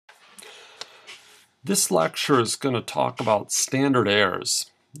This lecture is going to talk about standard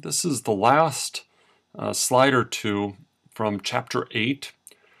errors. This is the last slide or two from Chapter 8.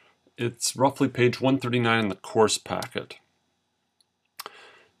 It's roughly page 139 in the course packet.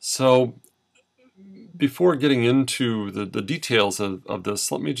 So before getting into the details of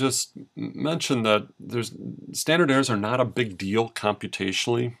this, let me just mention that standard errors are not a big deal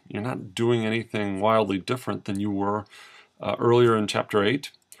computationally. You're not doing anything wildly different than you were earlier in Chapter 8.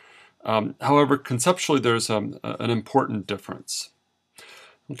 However, conceptually, there's an important difference.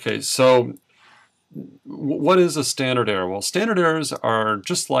 Okay, so what is a standard error? Well, standard errors are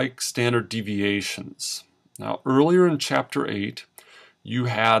just like standard deviations. Now, earlier in Chapter 8, you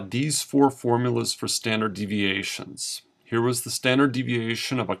had these four formulas for standard deviations. Here was the standard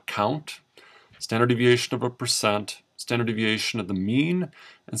deviation of a count, standard deviation of a percent, standard deviation of the mean,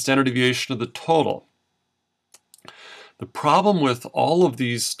 and standard deviation of the total. The problem with all of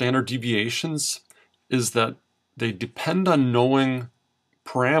these standard deviations is that they depend on knowing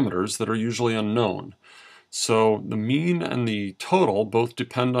parameters that are usually unknown. So the mean and the total both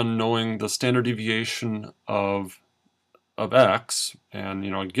depend on knowing the standard deviation of x, and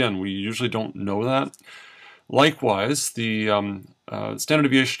again, we usually don't know that. Likewise, the standard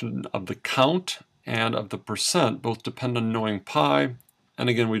deviation of the count and of the percent both depend on knowing pi, and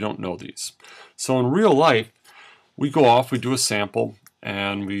again, we don't know these. So in real life, we go off, we do a sample,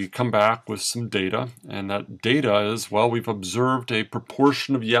 and we come back with some data, and that data is, well, we've observed a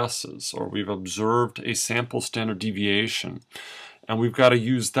proportion of yeses, or we've observed a sample standard deviation, and we've got to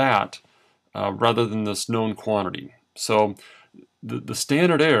use that rather than this known quantity. So the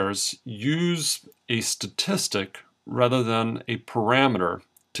standard errors use a statistic rather than a parameter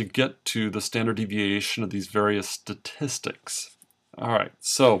to get to the standard deviation of these various statistics. All right,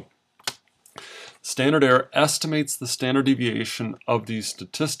 so standard error estimates the standard deviation of these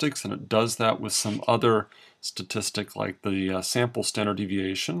statistics, and it does that with some other statistic like the sample standard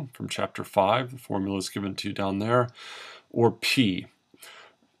deviation from Chapter 5. The formula is given to you down there, or p.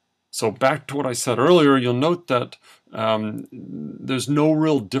 So back to what I said earlier, you'll note that there's no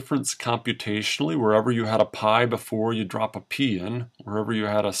real difference computationally. Wherever you had a pi before, you drop a p in. Wherever you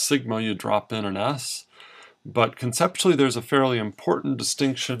had a sigma, you drop in an s. But conceptually, there's a fairly important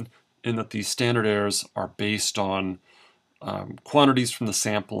distinction in that these standard errors are based on quantities from the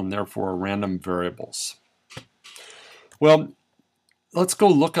sample and therefore are random variables. Well, let's go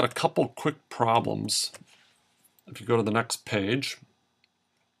look at a couple quick problems. If you go to the next page,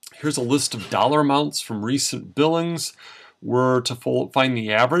 here's a list of dollar amounts from recent billings. We're to find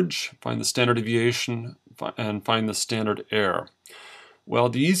the average, find the standard deviation, and find the standard error. Well,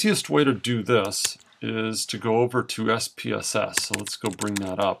 the easiest way to do this is to go over to SPSS. So let's go bring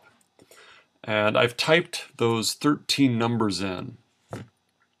that up. And I've typed those 13 numbers in.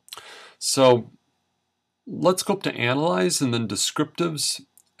 So let's go up to Analyze and then Descriptives,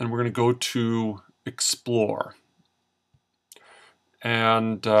 and we're going to go to Explore.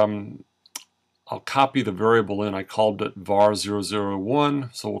 And I'll copy the variable in. I called it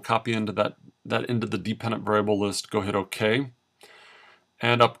var001, so we'll copy into that into the dependent variable list. Go hit OK,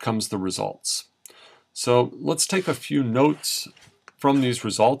 and up comes the results. So let's take a few notes from these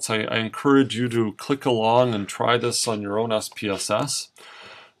results. I encourage you to click along and try this on your own SPSS.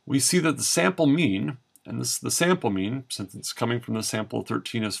 We see that the sample mean, and this is the sample mean, since it's coming from the sample of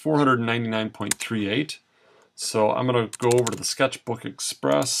 13, is 499.38. So I'm going to go over to the Sketchbook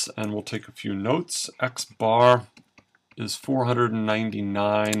Express and we'll take a few notes. X bar is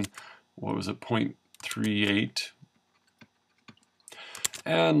 499, what was it, 0.38.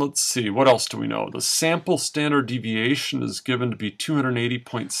 And let's see, what else do we know? The sample standard deviation is given to be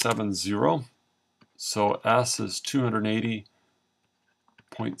 280.70. So S is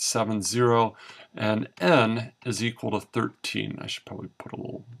 280.70, and N is equal to 13. I should probably put a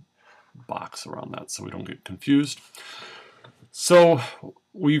little box around that so we don't get confused. So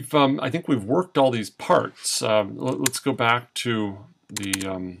we've, I think we've worked all these parts. Let's go back to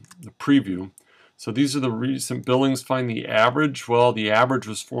the preview. So these are the recent billings. Find the average. Well, the average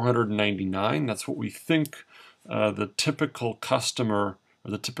was 499. That's what we think the typical customer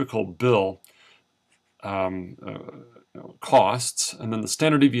or the typical bill costs. And then the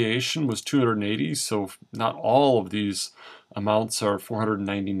standard deviation was 280. So not all of these amounts are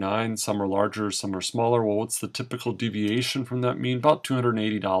 499. Some are larger, some are smaller. Well, what's the typical deviation from that mean? About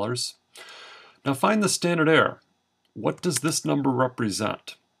 $280. Now find the standard error. What does this number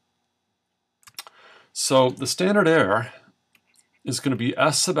represent? So the standard error is going to be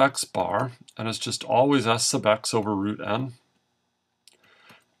S sub x bar, and it's just always S sub x over root n.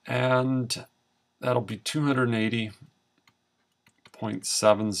 And that'll be 280.70.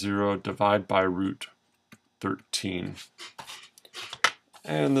 0.70 divide by root 13.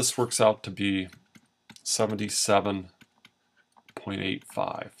 And this works out to be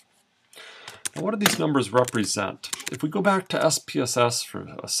 77.85. Now, what do these numbers represent? If we go back to SPSS for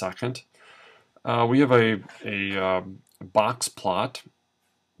a second, we have a box plot.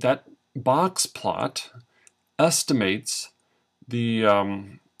 That box plot estimates the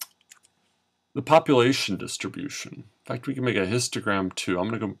population distribution. In fact, we can make a histogram too. I'm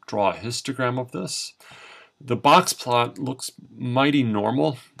going to go draw a histogram of this. The box plot looks mighty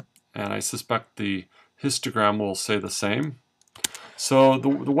normal, and I suspect the histogram will say the same. So the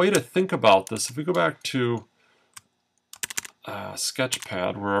way to think about this, if we go back to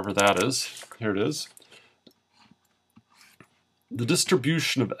Sketchpad, wherever that is, here it is, the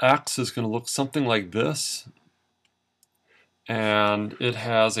distribution of x is going to look something like this, and it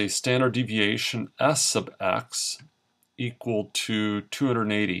has a standard deviation s sub x equal to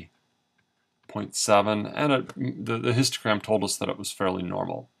 280.7, and the histogram told us that it was fairly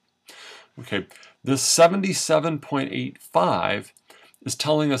normal. Okay, this 77.85 is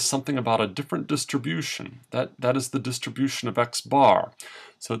telling us something about a different distribution. That is the distribution of x bar.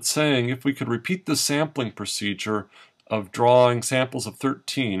 So it's saying if we could repeat the sampling procedure of drawing samples of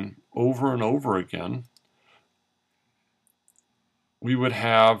 13 over and over again, we would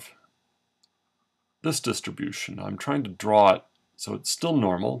have this distribution. I'm trying to draw it so it's still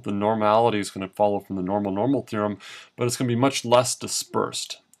normal. The normality is going to follow from the normal theorem, but it's going to be much less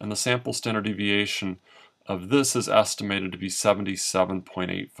dispersed. And the sample standard deviation of this is estimated to be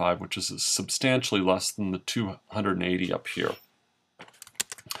 77.85, which is substantially less than the 280 up here.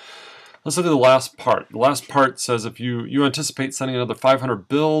 Let's look at the last part. The last part says if you anticipate sending another 500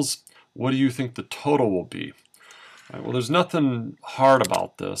 bills, what do you think the total will be? All right, well, there's nothing hard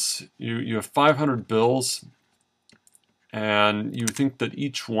about this. You have 500 bills, and you think that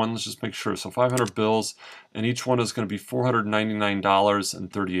each one, let's just make sure, so 500 bills, and each one is going to be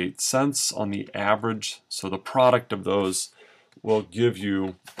 $499.38 on the average. So the product of those will give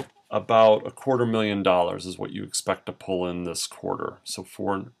you about $250,000 is what you expect to pull in this quarter. So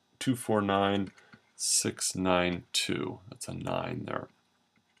 249,692. That's a 9 there.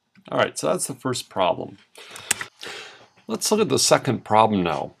 All right, so that's the first problem. Let's look at the second problem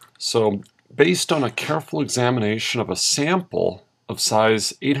now. So based on a careful examination of a sample of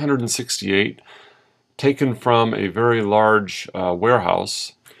size 868 taken from a very large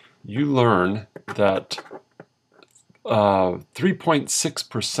warehouse, you learn that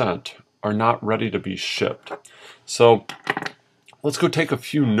 3.6% are not ready to be shipped. So let's go take a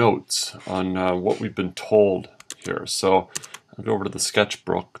few notes on what we've been told here. So I'll go over to the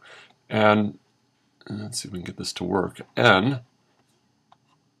sketchbook, and let's see if we can get this to work. N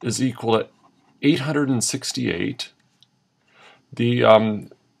is equal to 868. The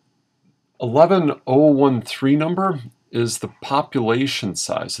 11013 number is the population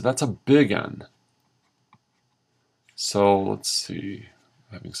size, so that's a big N. So let's see,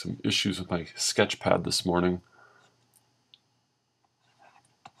 I'm having some issues with my sketchpad this morning.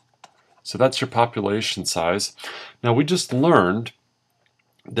 So that's your population size. Now we just learned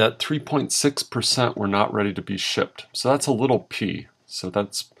that 3.6% were not ready to be shipped. So that's a little p. So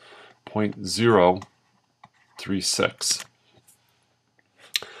that's 0.036.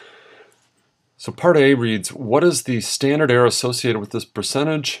 So part A reads, what is the standard error associated with this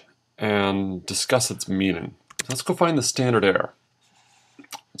percentage, and discuss its meaning. So let's go find the standard error.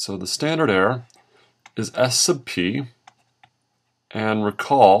 So the standard error is S sub p, and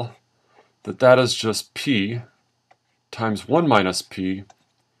recall that that is just p times 1 minus p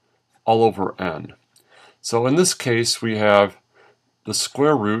all over n. So in this case we have the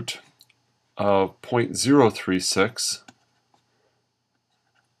square root of 0.036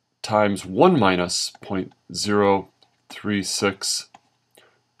 times 1 minus 0.036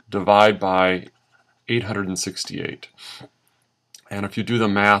 divide by 868. And if you do the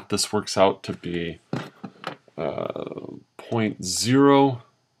math, this works out to be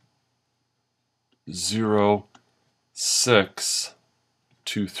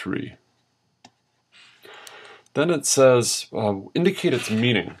 0.00623. Then it says, indicate its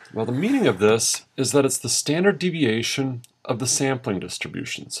meaning. Well, the meaning of this is that it's the standard deviation of the sampling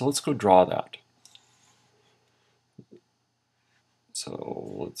distribution. So let's go draw that.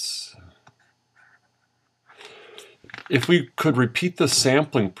 So if we could repeat the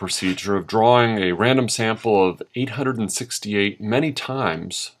sampling procedure of drawing a random sample of 868 many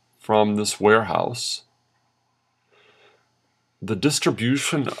times from this warehouse, the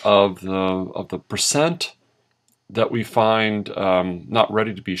distribution of the percent that we find not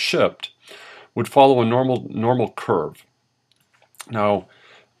ready to be shipped would follow a normal curve. Now,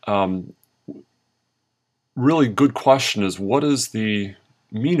 really good question is, what is the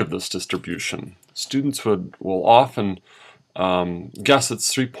mean of this distribution? Students will often guess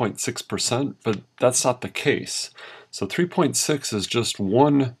it's 3.6%, but that's not the case. So 3.6 is just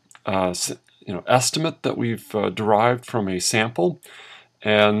one estimate that we've derived from a sample,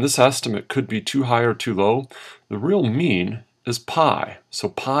 and this estimate could be too high or too low. The real mean is pi. So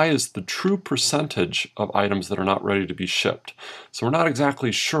pi is the true percentage of items that are not ready to be shipped. So we're not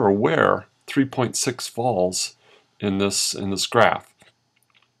exactly sure where 3.6 falls in this graph.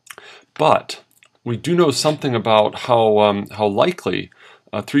 But we do know something about how likely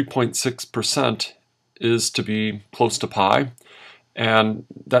 3.6% is to be close to pi, and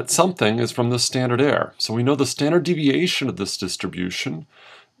that something is from the standard error. So we know the standard deviation of this distribution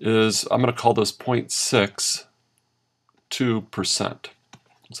is, I'm going to call this 0.62%.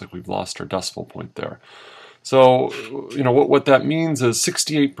 Looks like we've lost our decimal point there. So, what that means is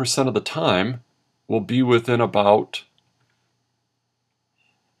 68% of the time will be within about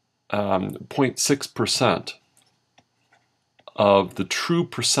 0.6% of the true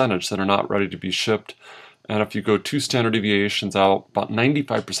percentage that are not ready to be shipped. And if you go 2 standard deviations out, about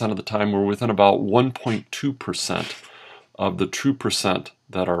 95% of the time we're within about 1.2% of the true percent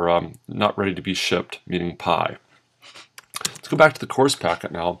that are not ready to be shipped, meaning pi. Let's go back to the course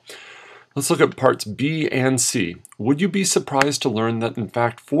packet now. Let's look at parts B and C. Would you be surprised to learn that in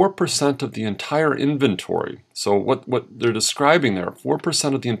fact 4% of the entire inventory, so what they're describing there,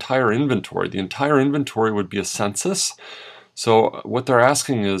 4% of the entire inventory would be a census. So what they're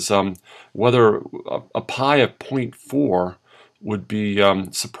asking is whether a pi of 0.4 would be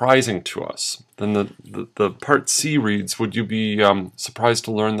surprising to us. Then the part C reads, would you be surprised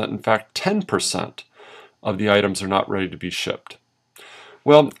to learn that in fact 10% of the items are not ready to be shipped?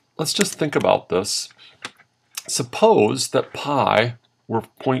 Well, let's just think about this. Suppose that pi were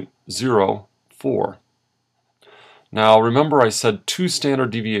 0.04. Now remember I said 2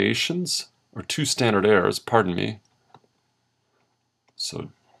 standard deviations, or 2 standard errors, pardon me. So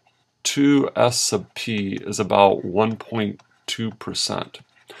 2s sub p is about 1.2%.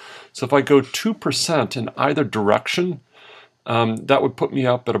 So if I go 2% in either direction, that would put me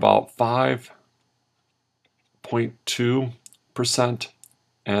up at about 5.2%.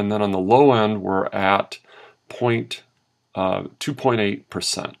 And then on the low end, we're at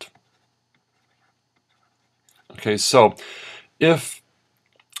 2.8%. Okay, so if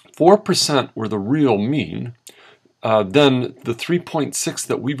 4% were the real mean, then the 3.6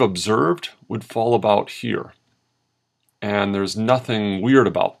 that we've observed would fall about here. And there's nothing weird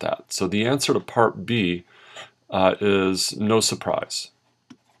about that. So the answer to part B is no surprise.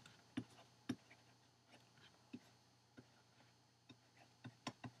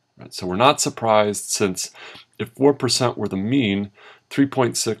 Right, so we're not surprised, since if 4% were the mean,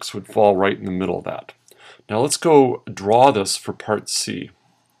 3.6 would fall right in the middle of that. Now let's go draw this for part C.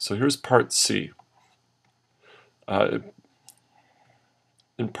 So here's part C. In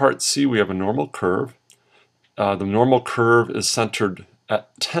part C we have a normal curve. The normal curve is centered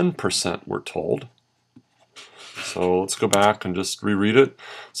at 10%, we're told. So let's go back and just reread it.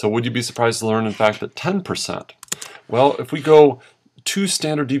 So would you be surprised to learn in fact that 10%? Well, if we go 2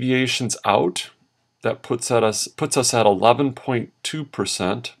 standard deviations out, that puts us at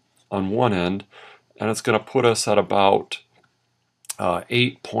 11.2% on one end, and it's going to put us at about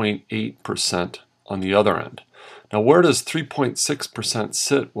 8.8% on the other end. Now where does 3.6%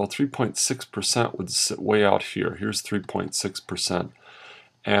 sit? Well, 3.6% would sit way out here. Here's 3.6%.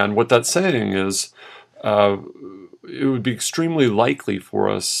 And what that's saying is it would be extremely unlikely for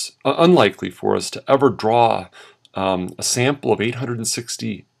us to ever draw a sample of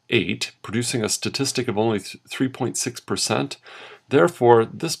 868, producing a statistic of only 3.6%. Therefore,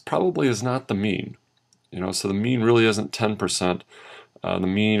 this probably is not the mean. So the mean really isn't 10%. The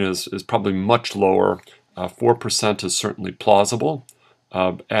mean is probably much lower. 4% is certainly plausible,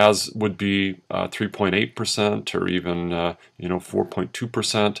 as would be 3.8% or even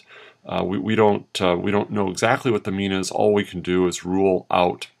 4.2%. We don't know exactly what the mean is. All we can do is rule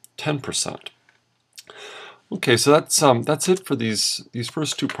out 10%. Okay, so that's it for these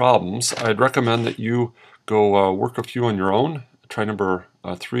first 2 problems. I'd recommend that you go work a few on your own. Try number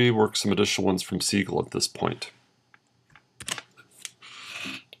 3, work some additional ones from Siegel at this point.